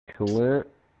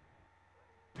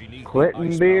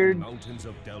Clinton Beard.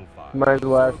 My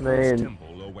last name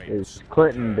is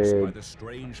Clinton Beard. They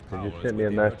just sent me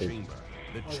a message.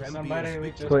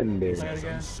 Clinton Beard.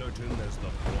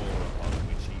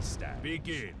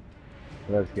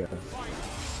 Let's go.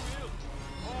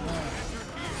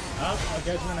 I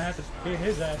guess we're gonna have to beat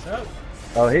his ass up.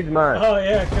 Oh, he's mine. Oh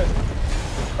yeah, cause.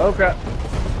 Oh crap.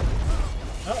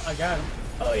 Oh, I got him.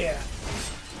 Oh yeah.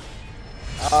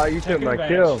 Oh, you took my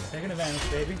kill. Taking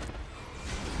advantage, baby.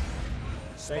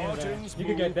 Taking advantage. You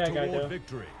can get that guy though.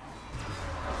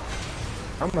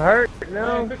 I'm hurt.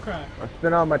 No. Quit crying. I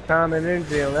spent all my time and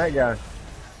energy on that guy.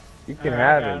 You can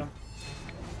have him.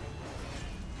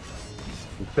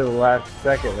 Until the last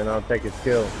second, then I'll take his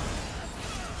kill.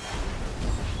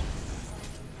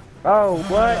 Oh,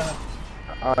 what?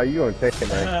 Oh, you gonna take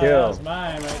that kill? That was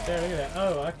mine right there. Look at that.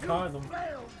 Oh, I caught him.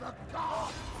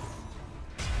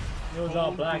 It was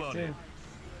all black too.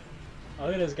 Oh,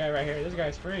 look at this guy right here. This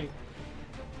guy's free.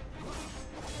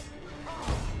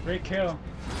 Free kill.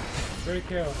 Free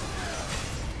kill.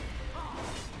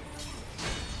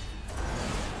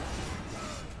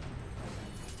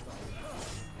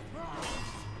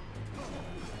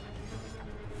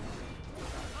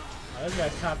 Oh, this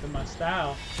guy's copying my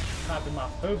style. Copying my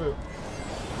boo-boo.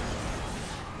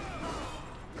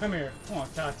 Come here. I want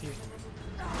to talk to you.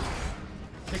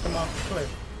 Kick him off the cliff.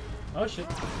 Oh shit.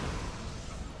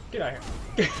 Get out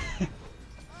here.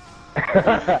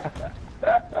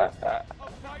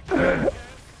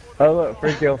 Oh look,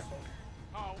 free kill.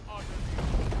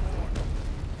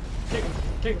 Kick him.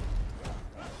 Kick him.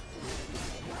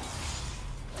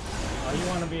 Oh, you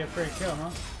want to be a free kill,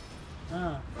 huh?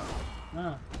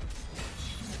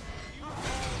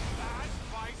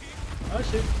 Oh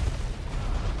shit.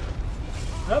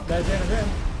 Oh, that's it again.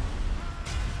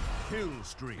 Kill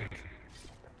streak.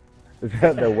 Is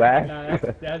that the whack? Nah,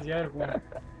 that's the other one.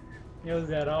 He was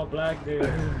that all black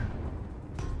dude.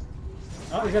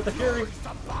 Oh, he got the fury.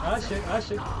 Oh shit, oh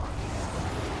shit.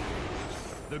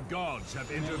 The gods have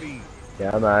intervened.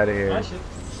 Yeah, I'm out of here. Oh shit.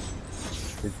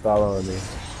 He's following me.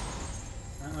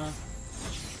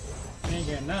 He ain't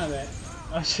getting none of that.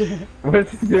 Oh shit.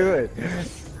 What's he doing?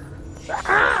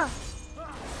 Ah!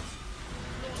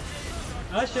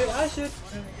 Oh shit, oh shit.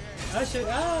 Oh shit,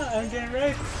 ah, I'm getting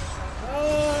raped.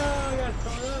 Oh, I got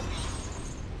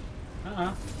thrown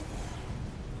up.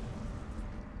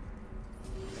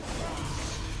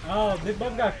 Oh, they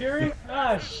both got fury?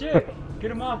 Ah, shit.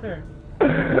 Get him off there.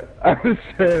 I was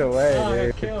straight away, Oh, I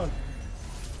dude. got killed.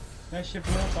 That shit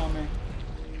blew up on me.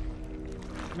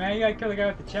 Man, you gotta kill the guy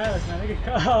with the chalice, man. They can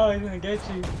oh, he's gonna get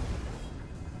you.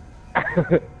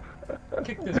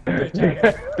 Kick this bitch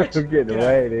out. Bitch, I'm getting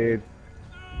away, dude.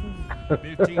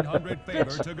 1500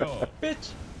 favor to go.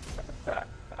 Bitch.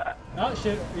 Oh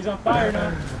shit, he's on fire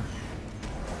now.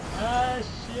 Ah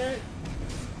shit.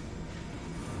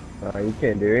 Oh, you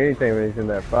can't do anything when he's in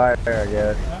that fire, I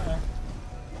guess.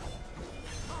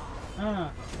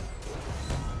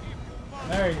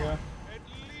 There you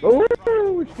go.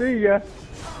 Ooh, see ya.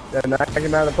 Gotta knock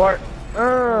him out of the park.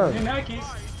 New Nikes.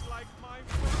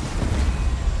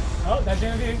 Oh, that's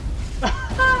gonna be.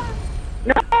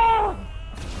 No!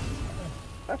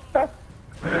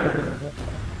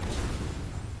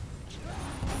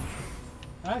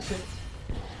 Ah shit.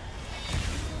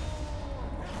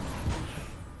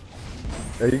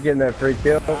 Are you getting that free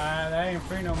kill? That ain't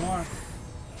free no more.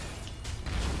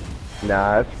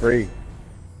 Nah, it's free.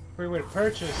 Free with a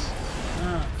purchase.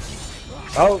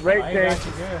 Oh, rape I chain. got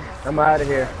you good. I'm out of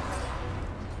here.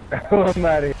 I'm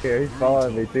out of here. He's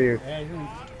following me too. Yeah,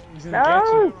 he's gonna get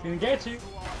you. He's gonna get you.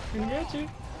 He's gonna get you.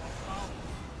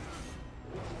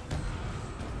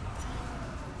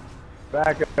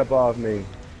 Back up off me.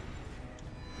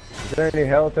 Is there any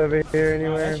health over here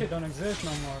anywhere? That shit don't exist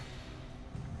no more.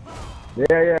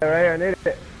 Yeah, right here. I need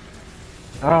it.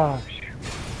 Oh, shoot.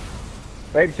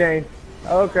 Rape chain.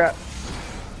 Oh, crap.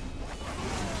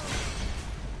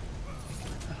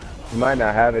 You might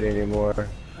not have it anymore.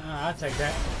 I'll take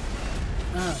that.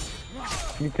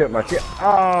 You took my kill.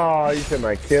 Oh, you took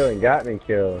my kill and got me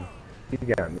killed. You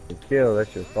got me killed.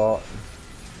 That's your fault.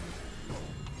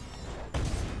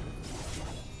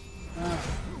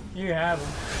 You have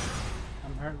him.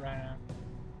 I'm hurt right now.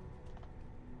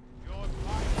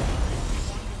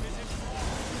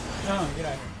 No, get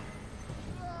out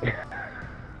of here.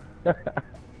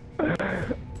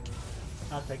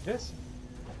 I'll take this.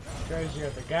 Treasure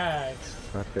of the guides.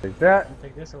 I'll take that. I'll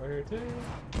take this over here too.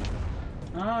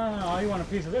 Oh, you want a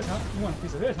piece of this, huh? You want a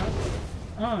piece of this,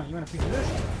 huh? You want a piece of this?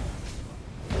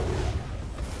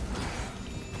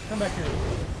 Come back here.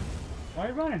 Why are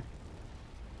you running?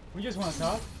 We just want to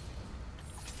talk.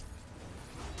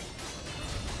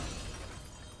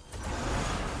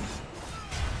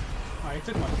 he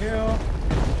took my kill.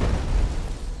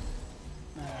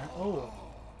 Oh.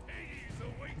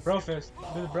 Bro fist.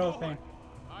 Do the bro thing.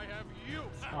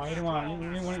 Oh, you didn't want to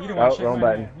shake my wrong hand.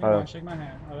 button. You didn't want to shake my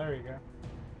hand. Oh, there you go.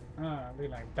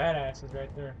 Look like badasses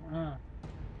right there.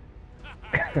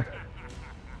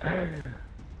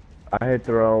 I hit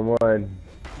the wrong one.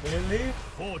 Did it leave?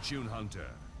 Fortune Hunter.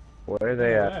 Where are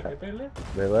they at? Did they leave?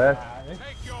 They left?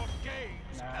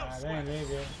 Nah, they ain't leave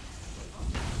yet.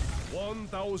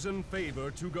 1,000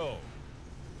 favor to go.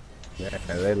 Yeah,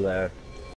 they left.